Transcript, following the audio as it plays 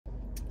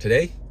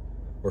Today,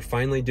 we're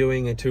finally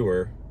doing a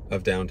tour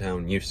of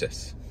Downtown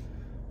Eustis.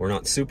 We're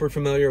not super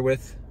familiar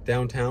with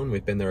downtown.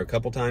 We've been there a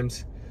couple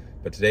times,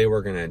 but today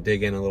we're gonna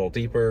dig in a little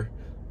deeper,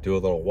 do a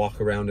little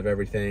walk around of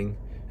everything,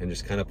 and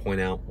just kind of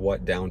point out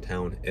what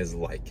downtown is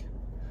like.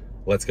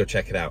 Let's go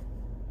check it out.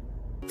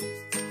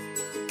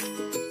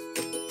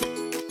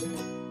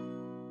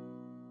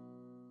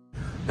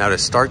 Now, to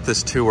start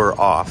this tour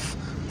off,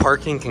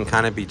 parking can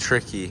kind of be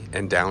tricky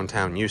in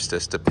downtown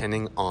Eustis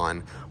depending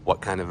on what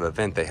kind of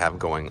event they have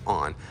going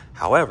on.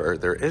 However,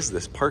 there is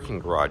this parking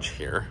garage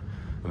here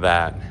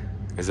that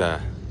is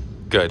a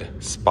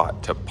good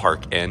spot to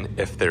park in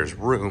if there's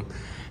room.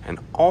 And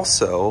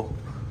also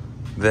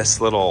this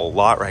little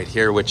lot right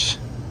here, which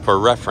for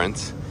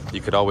reference,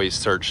 you could always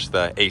search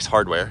the Ace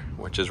Hardware,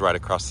 which is right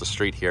across the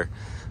street here.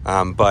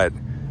 But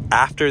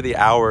after the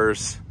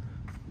hours,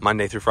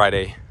 Monday through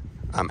Friday,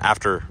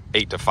 after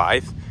 8 to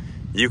 5,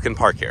 you can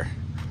park here.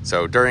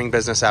 So during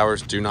business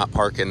hours, do not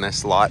park in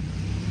this lot.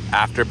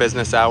 After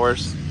business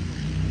hours,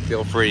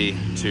 feel free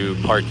to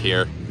park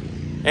here,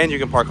 and you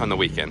can park on the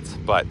weekends.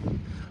 But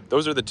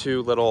those are the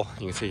two little,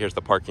 you can see here's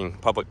the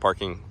public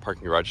parking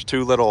garage.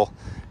 Two little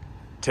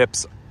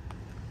tips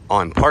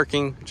on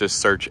parking. Just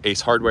search Ace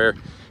Hardware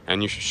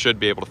and you should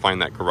be able to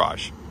find that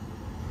garage.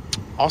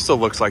 Also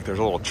looks like there's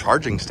a little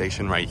charging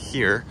station right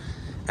here.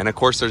 And of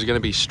course there's gonna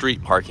be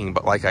street parking,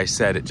 but like I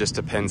said, it just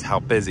depends how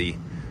busy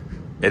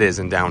it is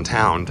in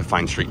downtown to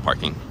find street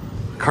parking.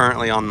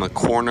 Currently on the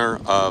corner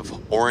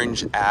of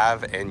Orange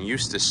Ave and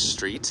Eustis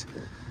Street,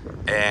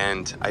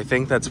 and I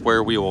think that's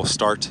where we will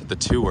start the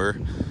tour.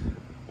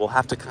 We'll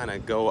have to kind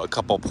of go a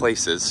couple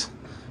places.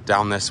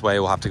 Down this way,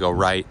 we'll have to go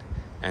right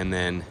and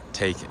then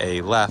take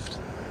a left,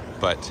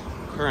 but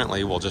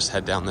currently we'll just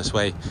head down this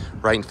way.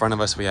 Right in front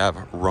of us, we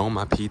have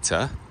Roma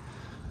Pizza.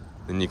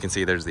 And you can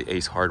see there's the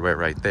Ace Hardware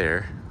right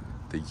there,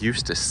 the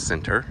Eustis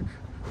Center.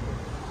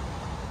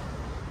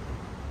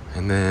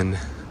 And then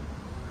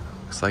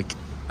looks like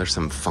there's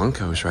some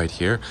Funkos right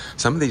here.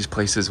 Some of these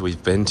places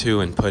we've been to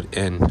and put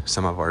in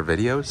some of our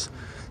videos,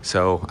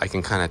 so I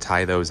can kind of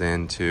tie those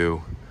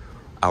into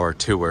our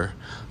tour.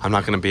 I'm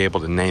not going to be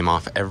able to name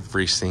off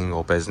every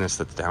single business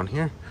that's down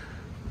here.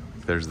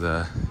 There's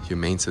the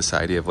Humane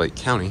Society of Lake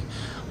County,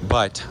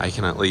 but I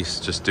can at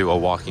least just do a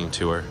walking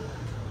tour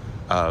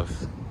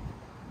of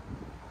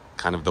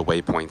kind of the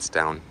waypoints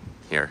down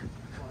here.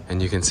 And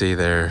you can see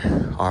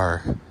there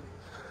are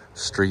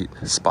street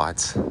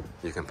spots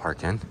you can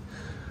park in.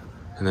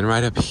 And then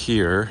right up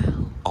here,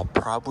 I'll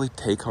probably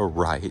take a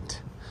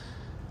right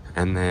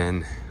and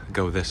then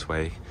go this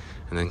way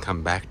and then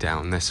come back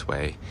down this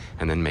way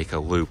and then make a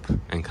loop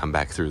and come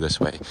back through this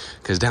way.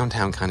 Because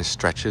downtown kind of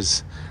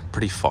stretches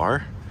pretty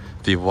far.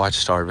 If you've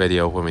watched our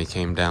video when we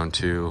came down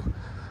to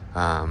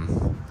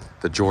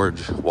the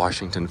George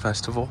Washington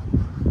Festival,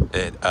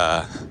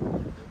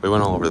 we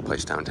went all over the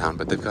place downtown,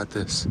 but they've got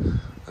this,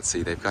 let's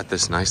see, they've got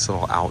this nice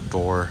little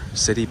outdoor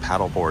city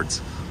paddle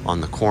boards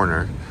on the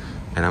corner,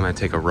 and I'm gonna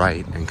take a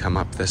right and come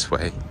up this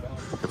way.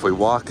 If we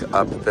walk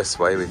up this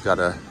way, we've got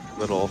a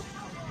little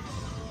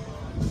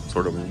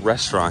sort of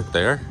restaurant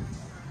there.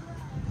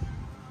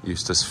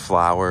 Eustis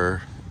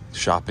Flower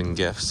Shop and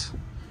Gifts.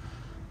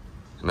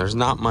 And there's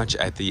not much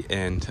at the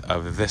end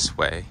of this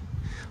way,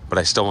 but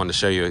I still wanted to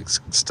show you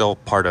it's still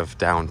part of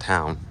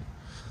downtown.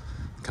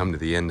 Come to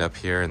the end up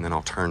here and then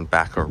I'll turn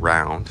back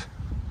around.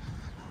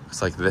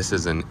 Looks like this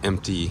is an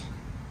empty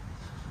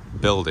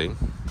building.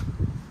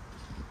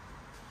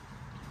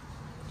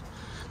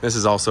 This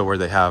is also where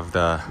they have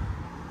the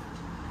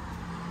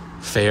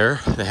fair.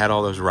 They had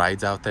all those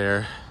rides out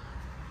there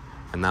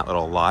in that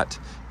little lot.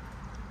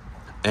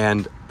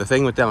 And the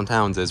thing with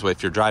downtowns is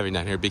if you're driving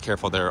down here, be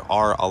careful. There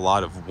are a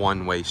lot of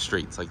one-way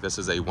streets. Like this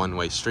is a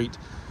one-way street.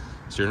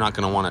 So you're not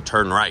gonna wanna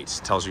turn right.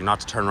 It tells you not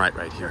to turn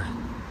right here.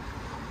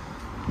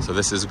 So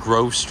this is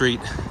Grove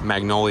Street,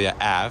 Magnolia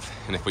Ave.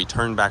 And if we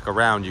turn back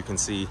around, you can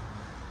see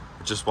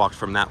I just walked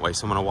from that way.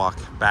 So I'm gonna walk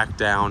back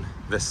down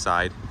this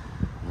side,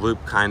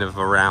 loop kind of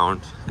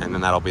around, and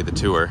then that'll be the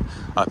tour.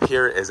 Up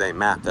here is a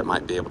map that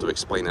might be able to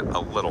explain it a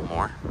little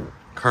more.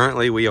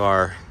 Currently we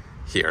are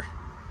here,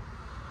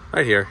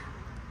 right here.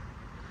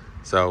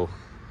 So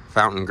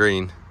Fountain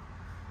Green,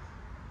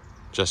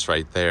 just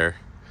right there.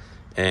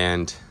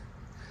 And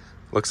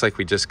looks like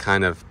we just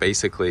kind of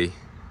basically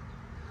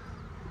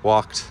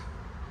walked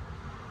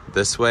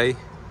this way.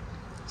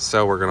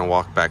 So we're gonna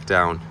walk back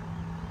down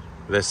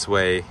this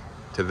way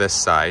to this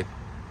side.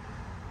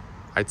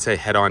 I'd say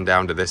head on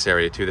down to this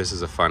area too. This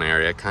is a fun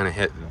area. Kind of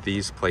hit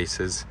these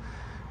places,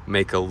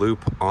 make a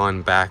loop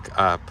on back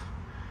up,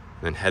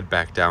 then head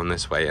back down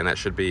this way. And that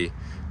should be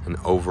an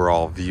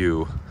overall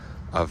view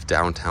of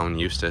downtown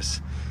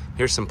Eustis.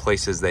 Here's some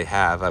places they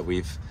have.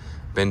 We've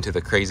been to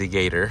the Crazy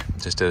Gator.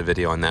 Just did a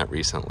video on that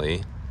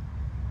recently.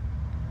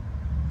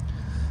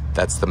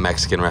 That's the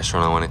Mexican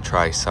restaurant I want to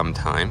try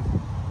sometime.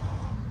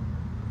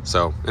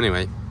 So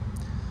anyway,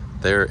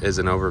 there is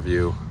an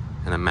overview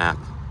and a map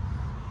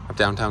of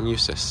downtown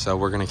Eustis. So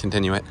we're going to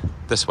continue it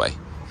this way.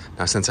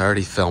 Now, since I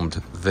already filmed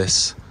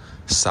this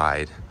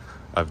side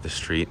of the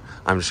street.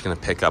 I'm just gonna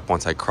pick up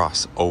once I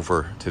cross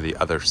over to the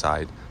other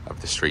side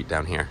of the street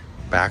down here.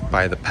 Back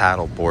by the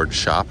paddleboard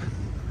shop,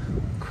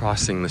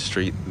 crossing the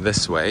street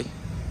this way.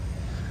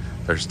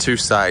 There's two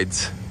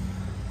sides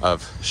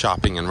of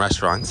shopping and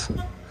restaurants.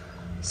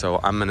 So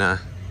I'm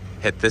gonna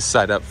hit this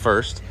side up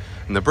first.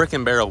 And the Brick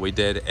and Barrel we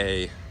did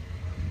a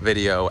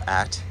video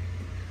at.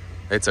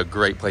 It's a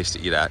great place to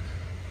eat at,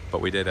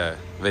 but we did a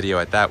video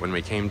at that when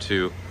we came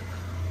to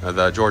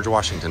the George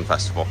Washington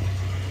Festival.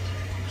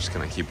 Just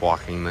gonna keep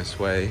walking this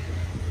way.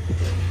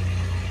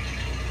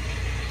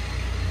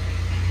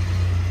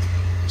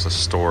 There's a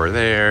store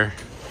there.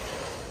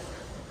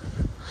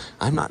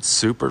 I'm not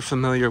super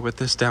familiar with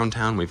this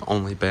downtown. We've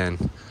only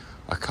been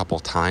a couple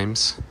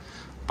times,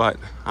 but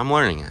I'm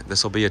learning it.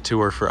 This will be a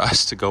tour for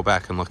us to go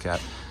back and look at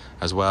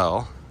as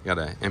well. Got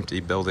an empty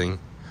building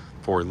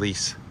for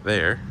lease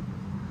there.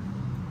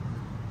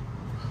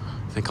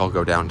 I think I'll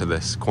go down to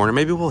this corner.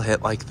 Maybe we'll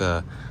hit like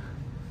the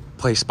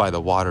place by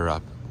the water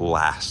up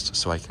last,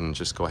 so I can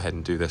just go ahead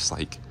and do this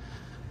like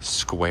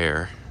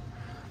square.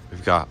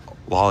 We've got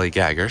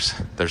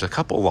lollygaggers. There's a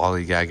couple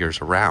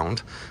lollygaggers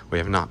around. We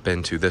have not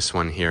been to this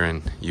one here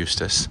in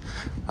Eustis.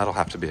 That'll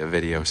have to be a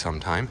video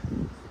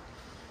sometime.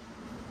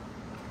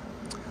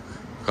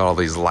 Got all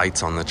these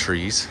lights on the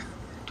trees.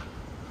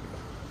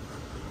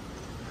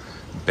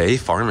 Bay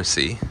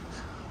Pharmacy.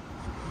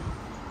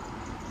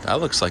 That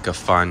looks like a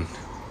fun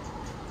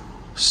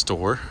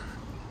store.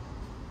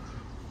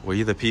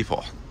 We the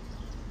people.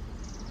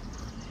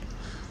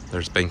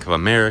 There's Bank of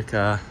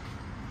America.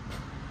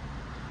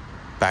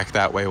 Back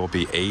that way will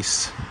be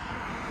Ace.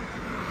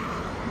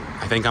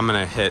 I think I'm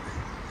gonna hit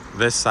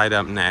this side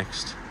up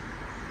next,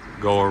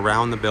 go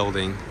around the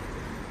building,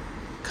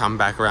 come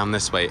back around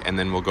this way, and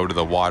then we'll go to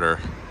the water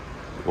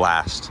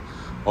last.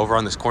 Over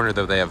on this corner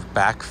though, they have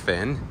Back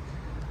Fin.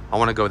 I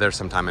wanna go there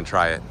sometime and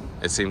try it.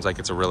 It seems like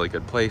it's a really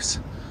good place.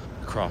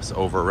 Cross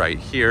over right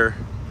here.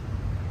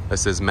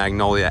 This is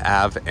Magnolia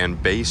Ave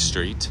and Bay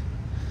Street.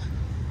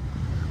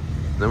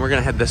 Then we're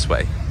gonna head this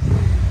way,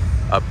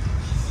 up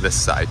this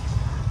side.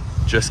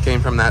 Just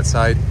came from that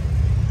side.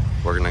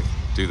 We're gonna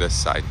do this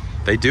side.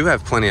 They do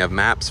have plenty of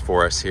maps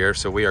for us here,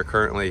 so we are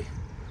currently,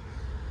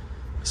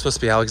 it's supposed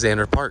to be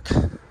Alexander Park.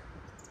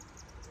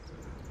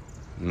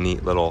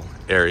 Neat little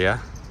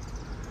area.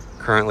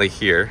 Currently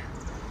here.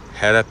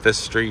 Head up this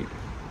street,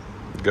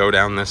 go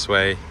down this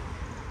way,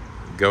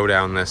 go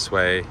down this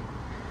way,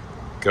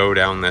 go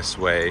down this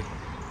way,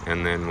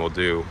 and then we'll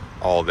do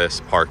all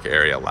this park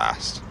area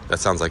last. That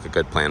sounds like a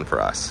good plan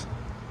for us.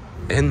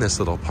 In this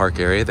little park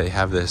area, they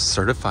have this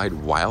certified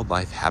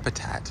wildlife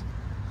habitat.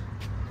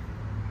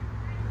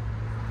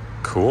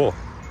 Cool.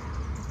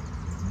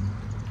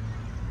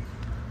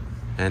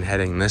 And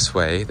heading this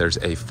way, there's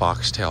a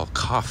Foxtail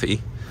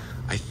Coffee.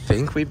 I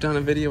think we've done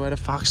a video at a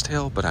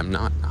Foxtail, but I'm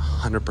not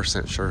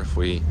 100% sure if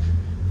we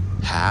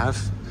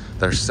have.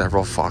 There's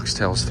several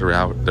Foxtails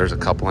throughout. There's a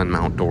couple in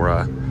Mount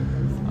Dora.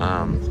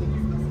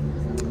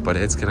 But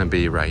it's gonna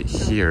be right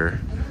here.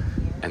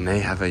 And they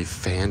have a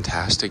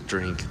fantastic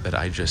drink that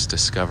I just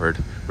discovered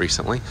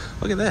recently.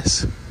 Look at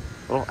this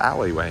little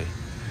alleyway.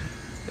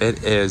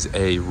 It is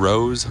a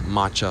rose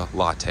matcha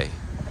latte,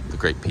 the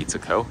Great Pizza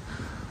Co.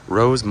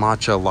 Rose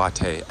matcha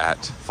latte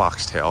at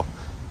Foxtail.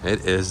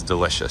 It is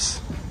delicious.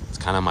 It's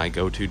kind of my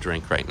go-to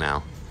drink right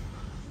now.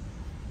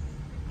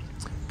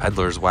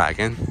 Peddler's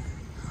Wagon.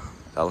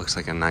 That looks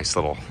like a nice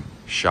little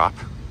shop.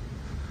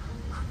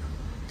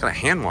 Got a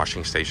hand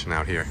washing station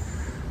out here.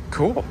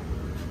 Cool.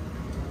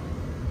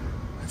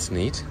 That's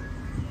neat.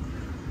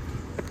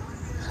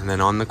 And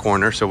then on the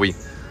corner, so we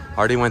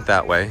already went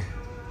that way.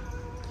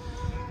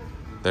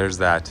 There's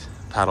that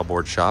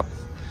paddleboard shop.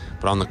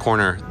 But on the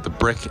corner, the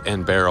Brick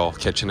and Barrel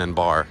Kitchen and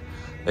Bar.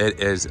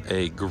 It is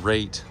a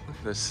great, look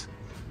at this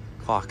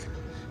clock.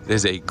 It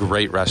is a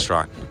great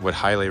restaurant. Would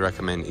highly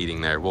recommend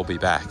eating there. We'll be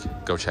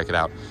back. Go check it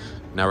out.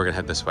 Now we're gonna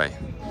head this way.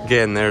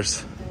 Again,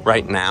 there's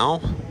right now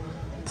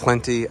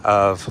plenty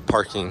of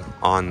parking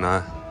on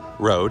the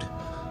road,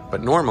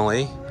 but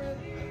normally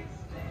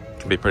it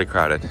can be pretty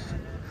crowded.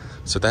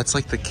 So that's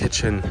like the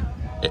kitchen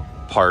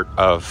part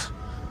of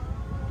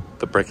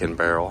the Brick and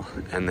Barrel.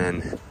 And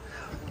then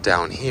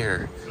down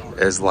here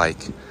is like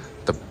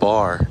the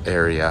bar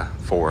area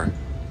for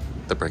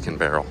the Brick and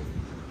Barrel.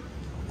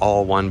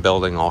 All one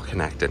building, all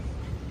connected.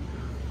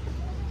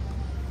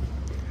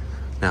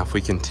 Now if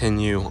we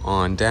continue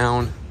on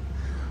down,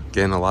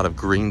 again, a lot of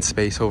green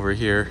space over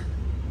here.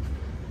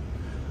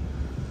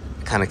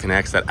 Kind of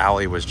connects. That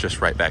alley was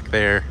just right back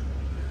there.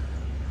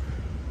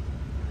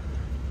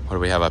 What do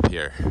we have up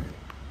here?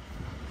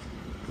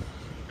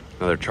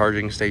 Another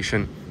charging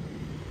station.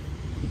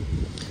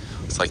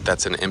 Looks like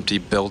that's an empty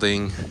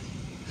building.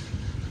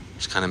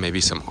 There's kind of maybe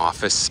some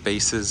office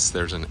spaces.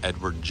 There's an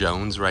Edward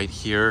Jones right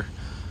here.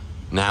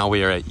 Now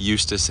we are at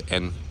Eustis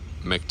and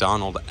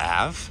McDonald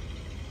Ave.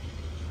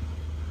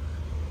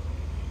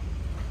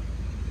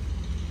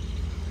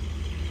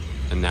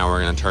 And now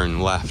we're gonna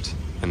turn left.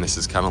 And this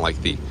is kind of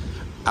like the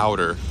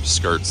outer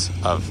skirts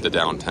of the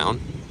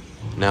downtown.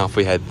 Now if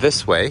we head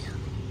this way,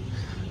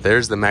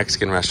 There's the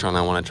Mexican restaurant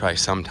I want to try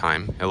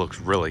sometime. It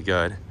looks really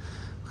good.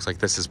 Looks like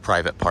this is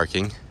private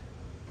parking.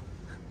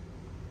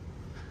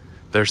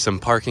 There's some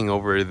parking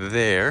over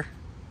there.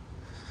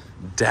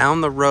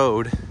 Down the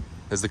road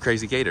is the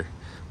Crazy Gator.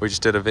 We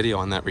just did a video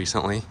on that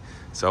recently.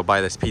 So by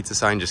this pizza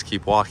sign, just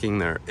keep walking.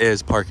 There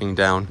is parking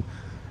down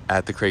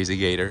at the Crazy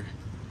Gator.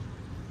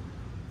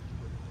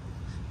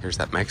 Here's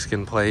that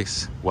Mexican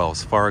place,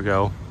 Wells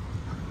Fargo.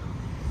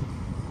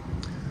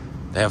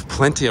 They have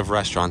plenty of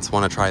restaurants.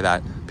 Want to try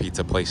that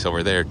pizza place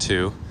over there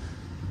too.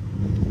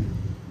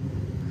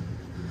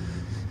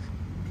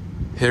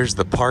 Here's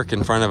the park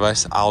in front of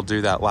us. I'll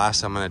do that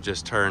last. I'm gonna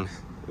just turn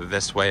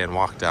this way and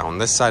walk down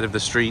this side of the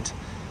street.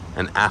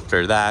 And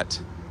after that,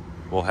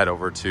 we'll head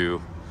over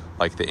to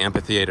like the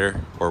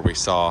amphitheater where we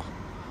saw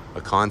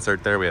a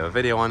concert there. We have a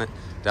video on it.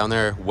 Down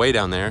there, way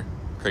down there,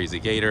 Crazy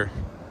Gator.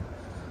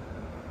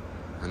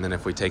 And then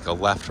if we take a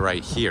left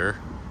right here,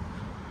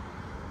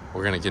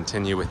 we're gonna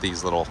continue with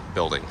these little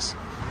buildings.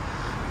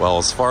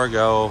 Wells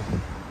Fargo,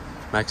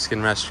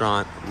 Mexican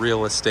restaurant,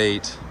 real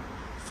estate,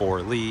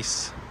 for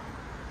lease.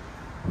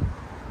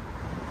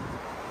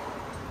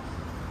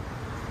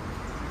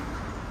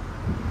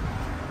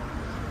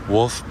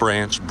 Wolf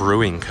Branch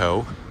Brewing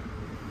Co.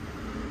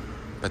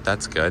 But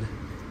that's good.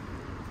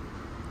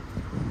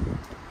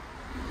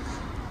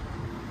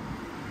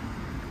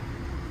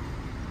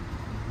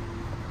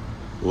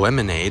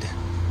 Lemonade.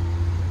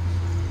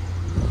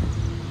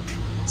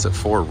 Is it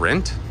for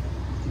rent?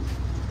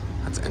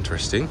 That's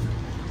interesting.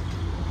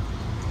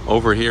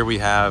 Over here we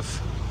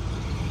have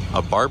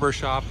a barber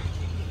shop,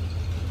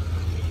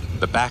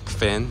 the back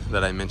fin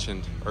that I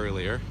mentioned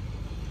earlier,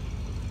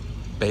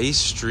 Bay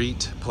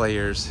Street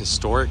Players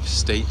Historic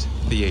State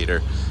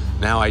Theater.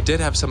 Now I did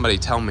have somebody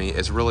tell me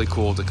it's really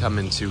cool to come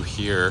into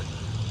here.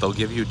 They'll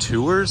give you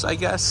tours, I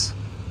guess,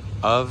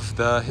 of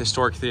the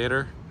historic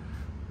theater,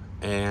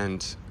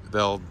 and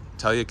they'll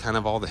tell you kind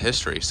of all the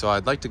history. So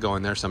I'd like to go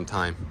in there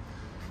sometime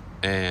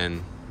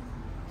and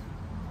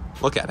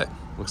look at it.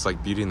 Looks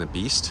like Beauty and the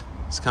Beast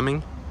is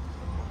coming.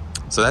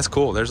 So that's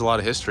cool. There's a lot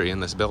of history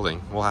in this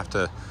building. We'll have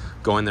to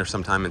go in there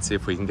sometime and see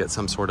if we can get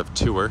some sort of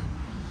tour.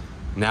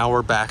 Now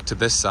we're back to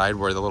this side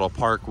where the little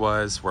park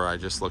was, where I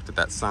just looked at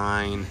that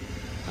sign.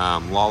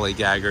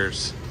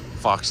 Lollygaggers,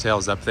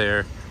 foxtails up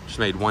there. Just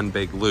made one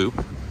big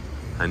loop.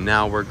 And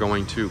now we're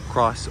going to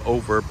cross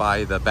over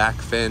by the back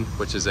fin,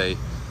 which is a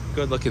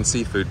good looking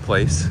seafood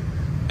place,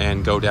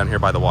 and go down here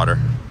by the water.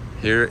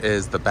 Here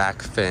is the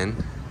back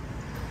fin.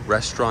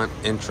 Restaurant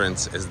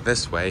entrance is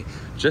this way.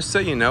 Just so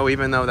you know,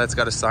 even though that's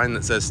got a sign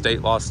that says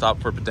state law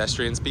stop for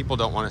pedestrians, people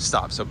don't want to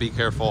stop. So be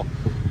careful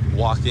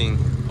walking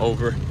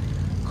over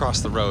across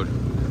the road.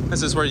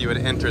 This is where you would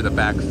enter the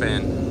back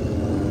fin.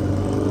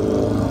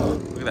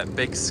 Look at that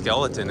big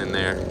skeleton in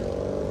there.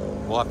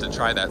 We'll have to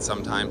try that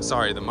sometime.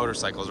 Sorry, the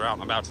motorcycles are out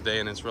and about today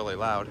and it's really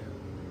loud.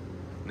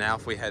 Now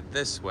if we head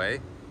this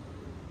way,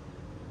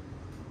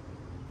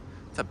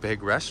 it's a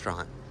big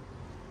restaurant.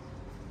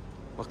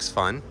 Looks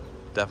fun.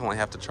 Definitely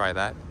have to try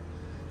that.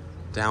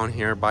 Down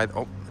here by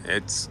the,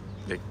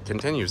 it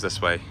continues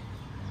this way.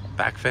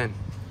 Back fin.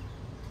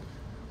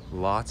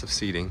 Lots of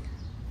seating.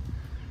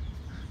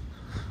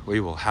 We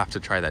will have to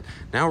try that.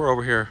 Now we're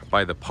over here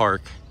by the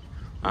park.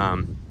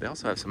 They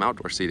also have some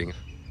outdoor seating.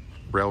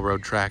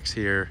 Railroad tracks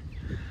here.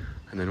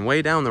 And then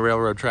way down the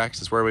railroad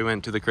tracks is where we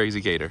went to the Crazy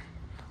Gator.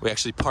 We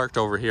actually parked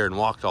over here and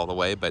walked all the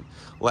way, but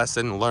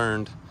lesson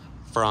learned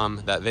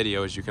from that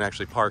video is you can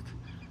actually park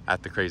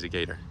at the Crazy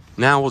Gator.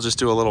 Now we'll just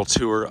do a little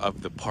tour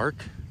of the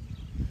park.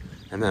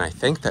 And then I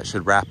think that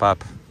should wrap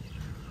up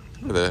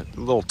the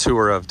little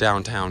tour of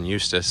Downtown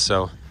Eustis.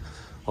 So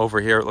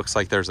over here, it looks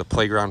like there's a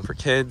playground for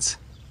kids.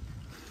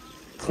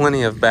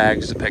 Plenty of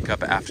bags to pick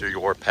up after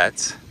your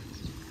pets.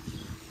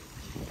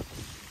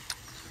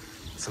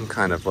 Some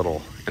kind of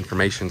little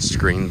information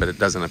screen, but it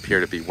doesn't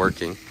appear to be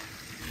working.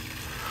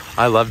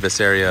 I love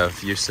this area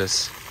of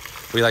Eustis.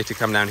 We like to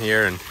come down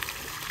here and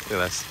look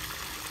at this.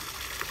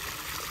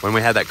 When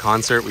we had that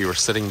concert, we were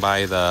sitting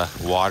by the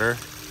water.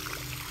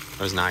 It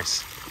was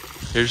nice.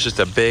 Here's just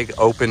a big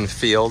open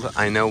field.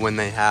 I know when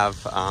they have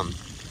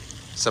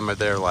some of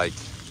their like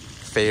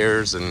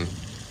fairs and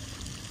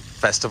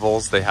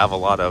festivals, they have a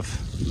lot of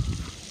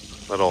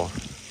little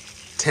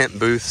tent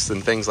booths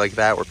and things like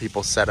that where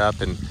people set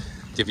up and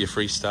give you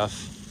free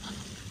stuff.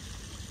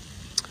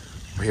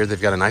 Over here they've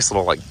got a nice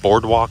little like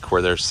boardwalk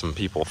where there's some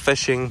people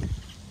fishing.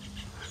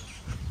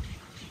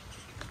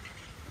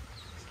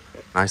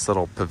 Nice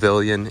little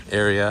pavilion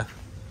area.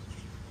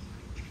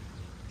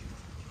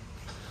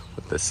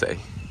 What'd this say?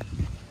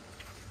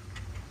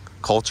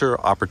 Culture,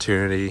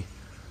 opportunity,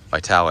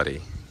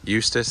 vitality.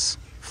 Eustis,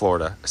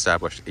 Florida,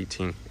 established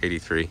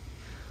 1883.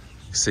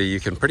 See, you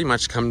can pretty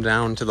much come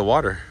down to the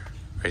water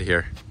right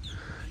here.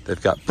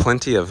 They've got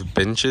plenty of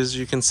benches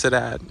you can sit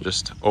at,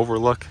 just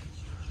overlook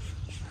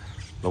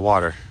the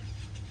water.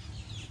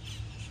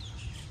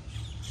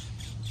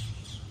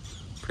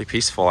 Pretty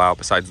peaceful out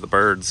besides the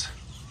birds.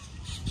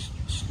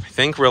 I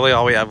think really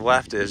all we have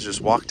left is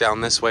just walk down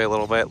this way a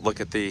little bit,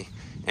 look at the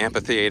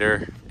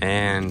amphitheater,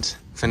 and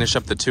finish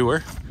up the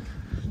tour.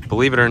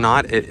 Believe it or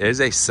not, it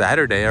is a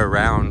Saturday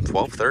around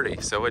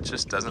 12:30, so it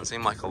just doesn't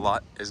seem like a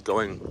lot is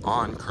going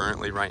on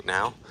currently right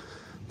now.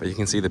 But you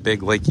can see the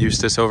big Lake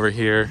Eustis over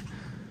here.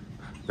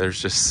 There's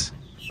just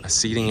a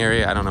seating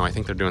area. I don't know, I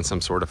think they're doing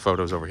some sort of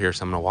photos over here,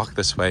 so I'm gonna walk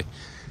this way,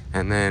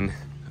 and then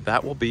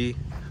that will be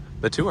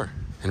the tour.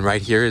 And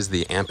right here is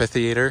the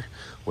amphitheater.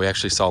 We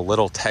actually saw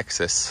Little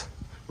Texas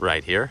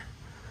right here.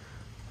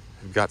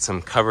 We've got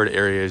some covered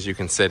areas you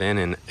can sit in,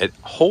 and it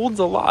holds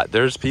a lot.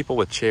 There's people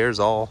with chairs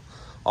all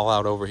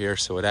out over here,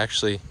 so it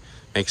actually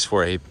makes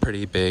for a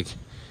pretty big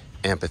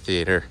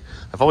amphitheater.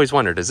 I've always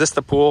wondered, is this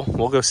the pool?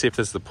 We'll go see if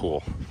this is the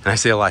pool. And I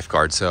see a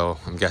lifeguard, so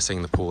I'm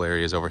guessing the pool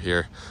area is over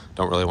here.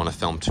 Don't really want to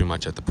film too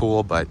much at the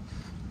pool, but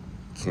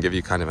can give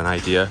you kind of an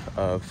idea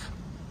of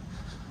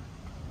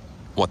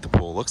what the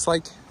pool looks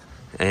like.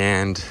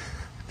 And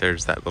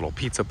there's that little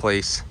pizza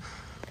place.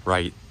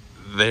 Right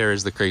there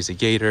is the Crazy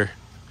Gator.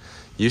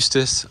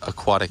 Eustis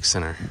Aquatic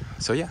Center.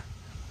 So yeah,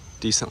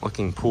 decent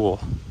looking pool.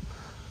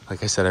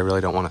 Like I said, I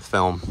really don't want to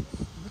film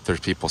if there's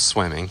people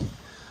swimming,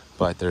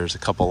 but there's a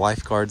couple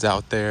lifeguards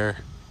out there.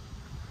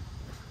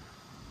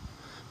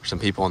 There's some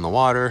people in the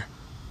water.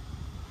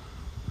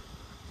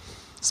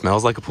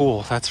 Smells like a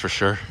pool, that's for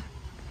sure.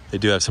 They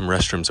do have some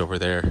restrooms over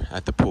there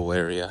at the pool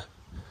area.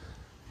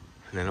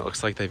 And then it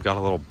looks like they've got a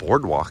little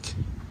boardwalk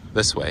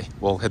this way.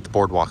 We'll hit the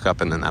boardwalk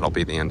up, and then that'll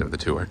be the end of the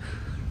tour.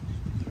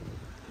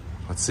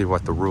 Let's see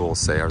what the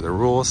rules say. Are there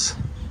rules?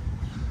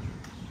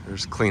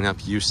 There's clean up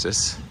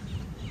Eustis.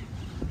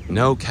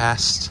 No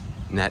cast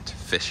net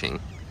fishing.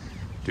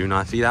 Do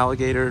not feed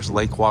alligators.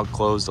 Lake walk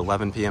closed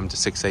 11 p.m. to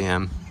 6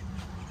 a.m.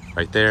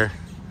 Right there.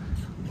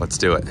 Let's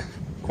do it.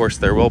 Of course,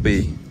 there will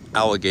be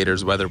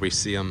alligators whether we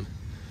see them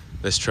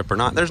this trip or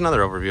not. There's another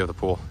overview of the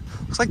pool.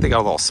 Looks like they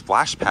got a little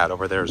splash pad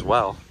over there as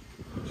well.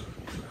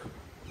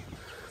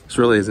 This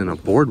really isn't a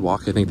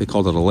boardwalk. I think they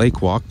called it a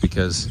lake walk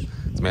because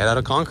it's made out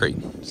of concrete.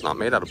 It's not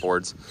made out of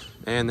boards.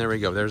 And there we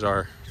go. There's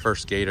our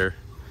first gator.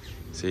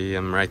 See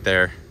him right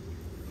there.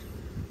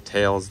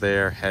 Tail's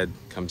there, head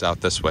comes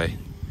out this way.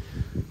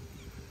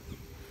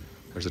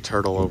 There's a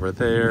turtle over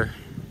there,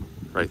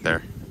 right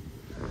there.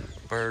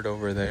 Bird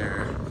over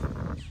there.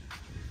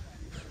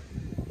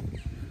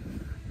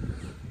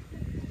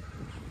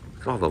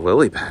 Look at all the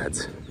lily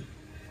pads.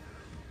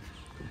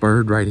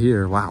 Bird right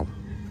here, wow.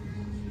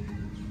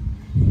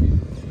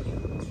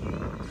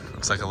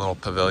 Looks like a little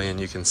pavilion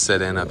you can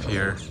sit in up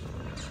here.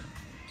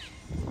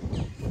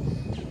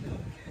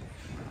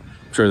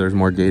 I'm sure there's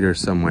more gators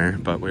somewhere,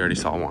 but we already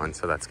saw one,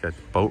 so that's good.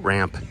 Boat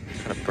ramp.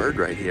 Got a bird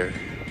right here.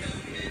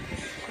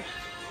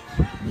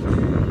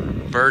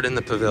 Bird in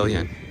the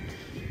pavilion.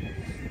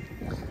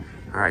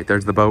 All right,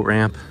 there's the boat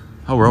ramp.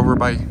 Oh, we're over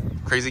by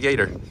Crazy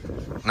Gator.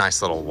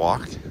 Nice little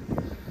walk.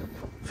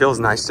 Feels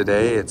nice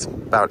today. It's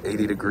about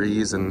 80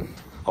 degrees and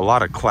a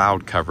lot of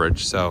cloud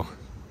coverage, so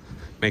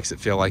makes it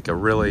feel like a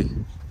really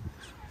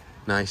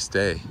nice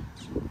day.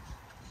 And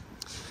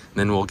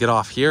then we'll get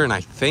off here, and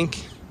I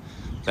think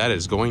that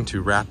is going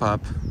to wrap up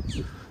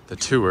the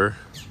tour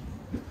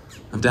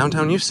of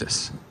Downtown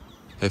Eustis.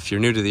 If you're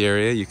new to the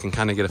area, you can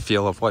kind of get a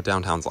feel of what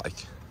downtown's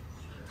like.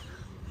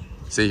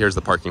 See, here's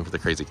the parking for the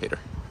Crazy Gator.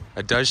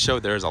 It does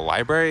show there's a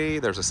library.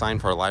 There's a sign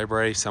for a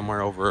library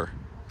somewhere over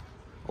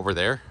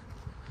there.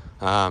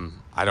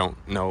 I don't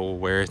know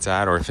where it's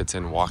at or if it's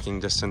in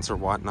walking distance or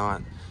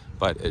whatnot,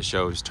 but it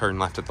shows turn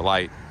left at the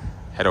light,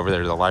 head over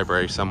there to the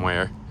library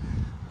somewhere.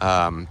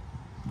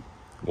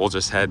 We'll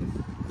just head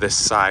this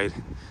side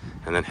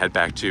and then head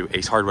back to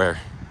Ace Hardware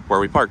where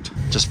we parked.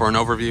 Just for an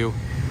overview,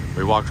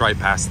 we walked right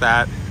past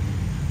that,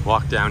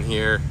 walked down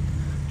here,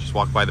 just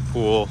walked by the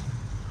pool,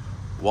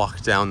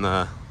 walked down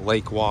the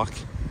lake walk,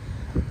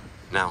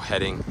 now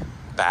heading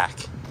back.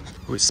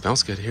 Ooh, it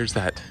smells good. Here's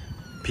that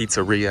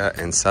pizzeria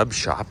and sub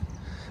shop.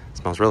 It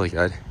smells really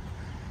good.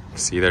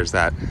 See, there's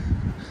that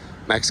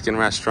Mexican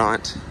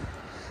restaurant.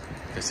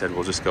 Like I said,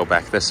 we'll just go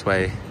back this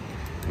way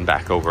and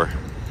back over.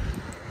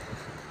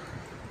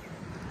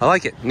 I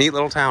like it. Neat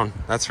little town,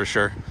 that's for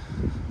sure.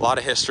 A lot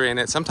of history in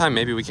it. Sometime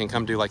maybe we can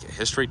come do like a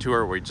history tour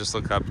where we just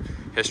look up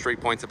history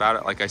points about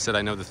it. Like I said,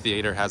 I know the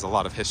theater has a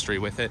lot of history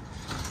with it.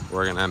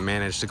 We're gonna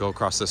manage to go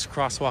across this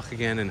crosswalk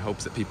again in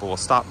hopes that people will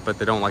stop, but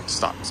they don't like to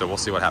stop, so we'll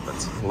see what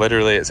happens.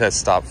 Literally, it says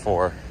stop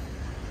for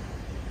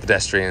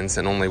pedestrians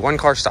and only one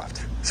car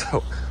stopped.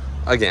 So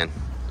again,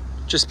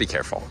 just be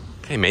careful.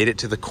 Okay, made it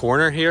to the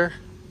corner here.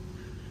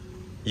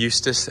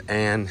 Eustis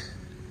and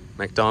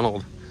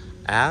McDonald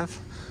Ave.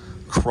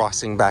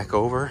 Crossing back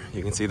over,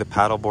 you can see the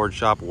paddleboard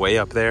shop way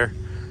up there.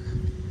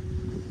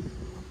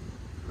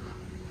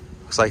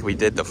 Looks like we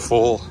did the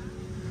full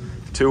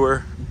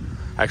tour.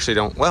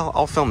 Actually well,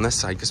 I'll film this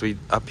side because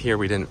up here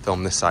we didn't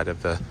film this side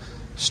of the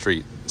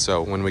street.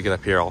 So when we get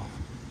up here, I'll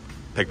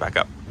pick back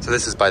up. So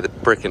this is by the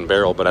Brick and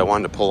Barrel, but I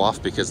wanted to pull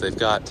off because they've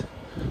got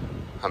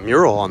a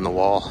mural on the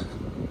wall.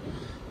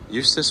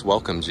 Eustis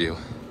welcomes you.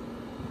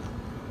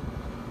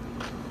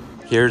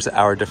 Here's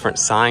our different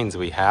signs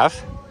we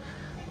have.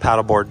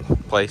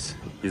 Paddleboard place,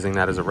 using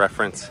that as a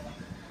reference.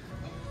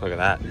 Look at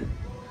that.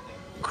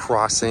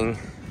 Crossing.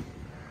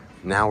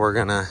 Now we're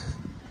gonna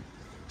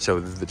So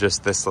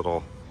just this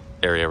little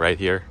area right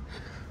here.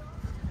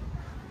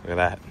 Look at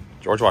that.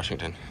 George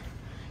Washington.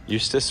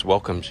 Eustis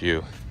welcomes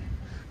you.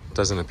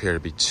 Doesn't appear to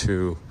be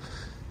too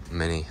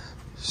many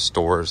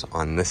stores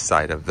on this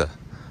side of the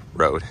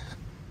road.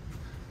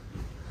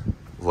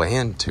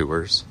 Land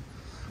tours.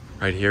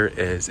 Right here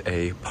is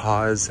a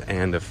pause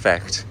and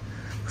effect.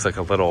 Looks like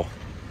a little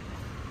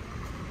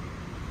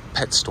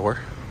pet store.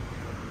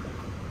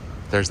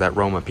 There's that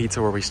Roma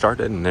Pizza where we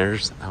started, and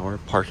there's our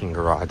parking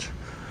garage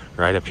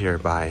right up here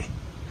by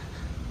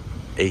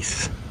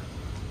Ace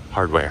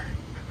Hardware.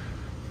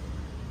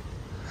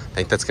 I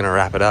think that's gonna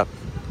wrap it up.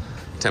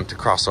 Attempt to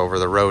cross over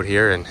the road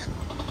here and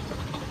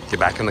get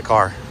back in the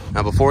car.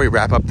 Now, before we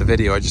wrap up the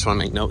video, I just want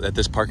to make note that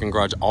this parking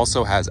garage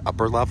also has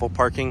upper level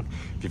parking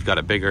if you've got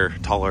a bigger,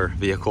 taller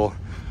vehicle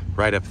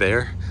right up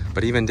there.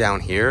 But even down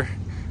here,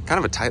 kind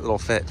of a tight little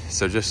fit.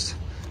 So just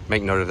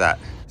make note of that.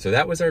 So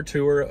that was our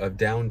tour of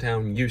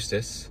downtown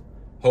Eustis.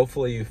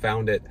 Hopefully you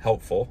found it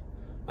helpful.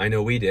 I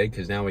know we did,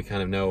 because now we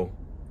kind of know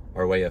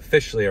our way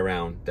officially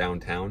around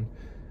downtown.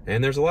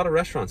 And there's a lot of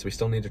restaurants we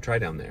still need to try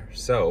down there.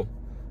 So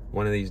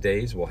one of these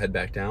days we'll head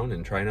back down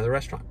and try another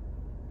restaurant.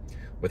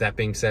 With that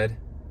being said,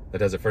 that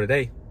does it for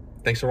today.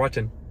 Thanks for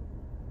watching.